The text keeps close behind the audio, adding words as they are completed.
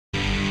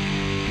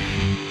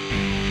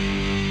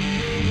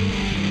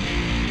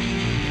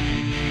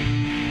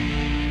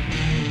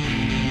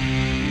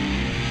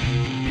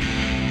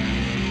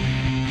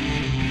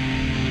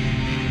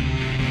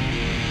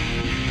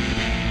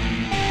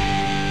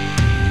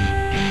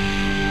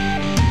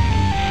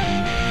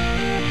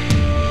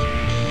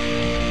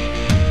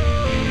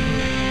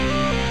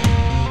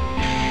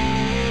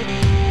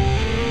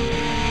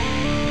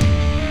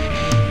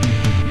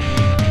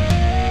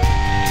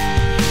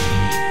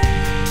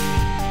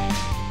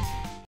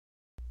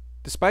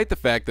Despite the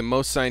fact that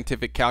most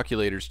scientific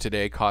calculators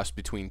today cost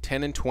between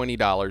 $10 and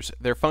 $20,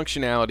 their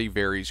functionality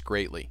varies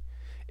greatly.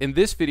 In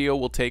this video,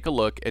 we'll take a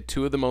look at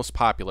two of the most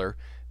popular,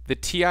 the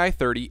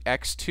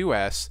TI-30X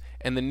IIS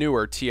and the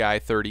newer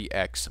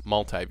TI-30X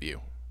multiview.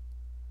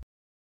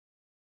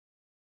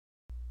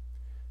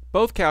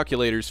 Both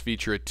calculators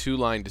feature a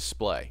two-line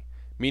display,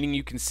 meaning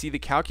you can see the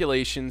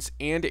calculations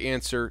and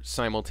answer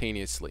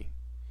simultaneously.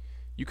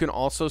 You can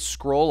also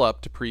scroll up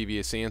to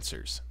previous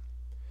answers.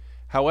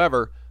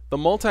 However, the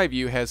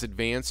multiview has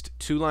advanced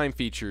two-line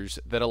features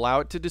that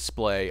allow it to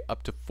display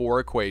up to 4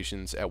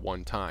 equations at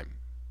one time.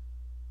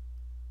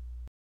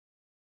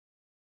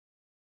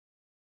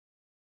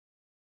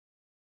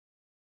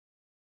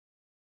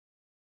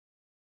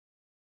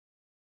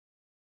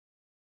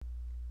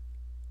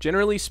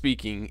 Generally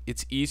speaking,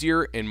 it's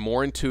easier and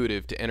more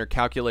intuitive to enter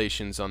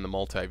calculations on the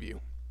multiview.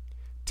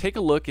 Take a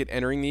look at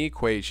entering the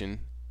equation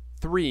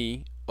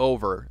 3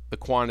 over the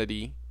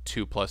quantity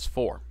 2 plus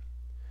 4.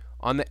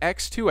 On the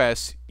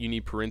X2S, you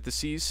need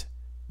parentheses,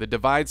 the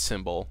divide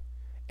symbol,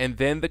 and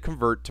then the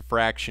convert to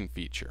fraction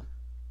feature.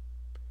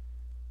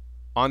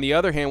 On the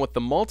other hand, with the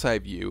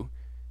multiview,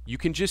 you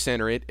can just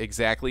enter it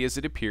exactly as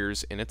it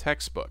appears in a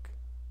textbook.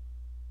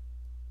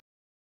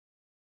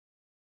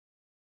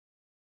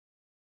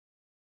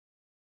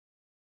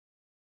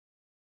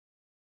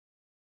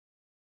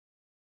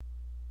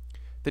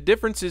 The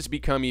differences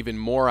become even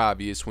more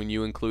obvious when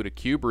you include a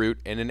cube root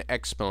and an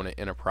exponent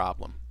in a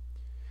problem.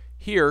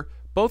 Here,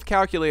 both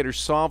calculators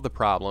solve the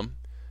problem,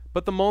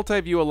 but the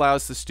multiview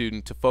allows the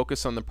student to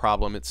focus on the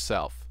problem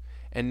itself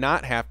and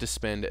not have to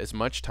spend as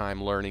much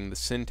time learning the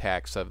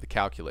syntax of the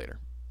calculator.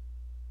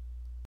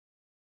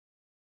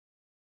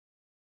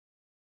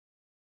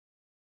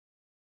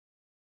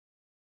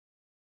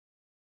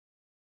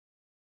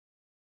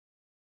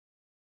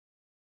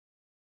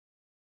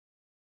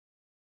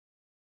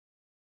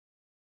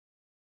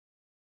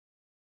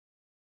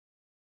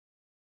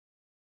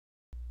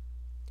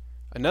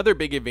 Another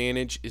big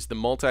advantage is the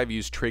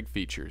multiview's trig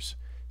features.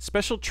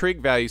 Special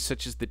trig values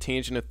such as the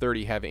tangent of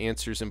 30 have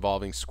answers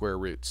involving square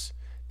roots.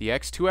 The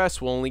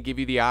X2S will only give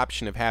you the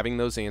option of having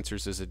those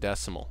answers as a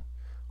decimal.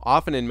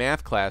 Often in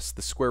math class,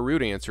 the square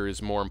root answer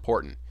is more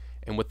important,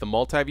 and with the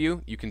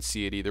multiview, you can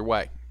see it either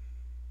way.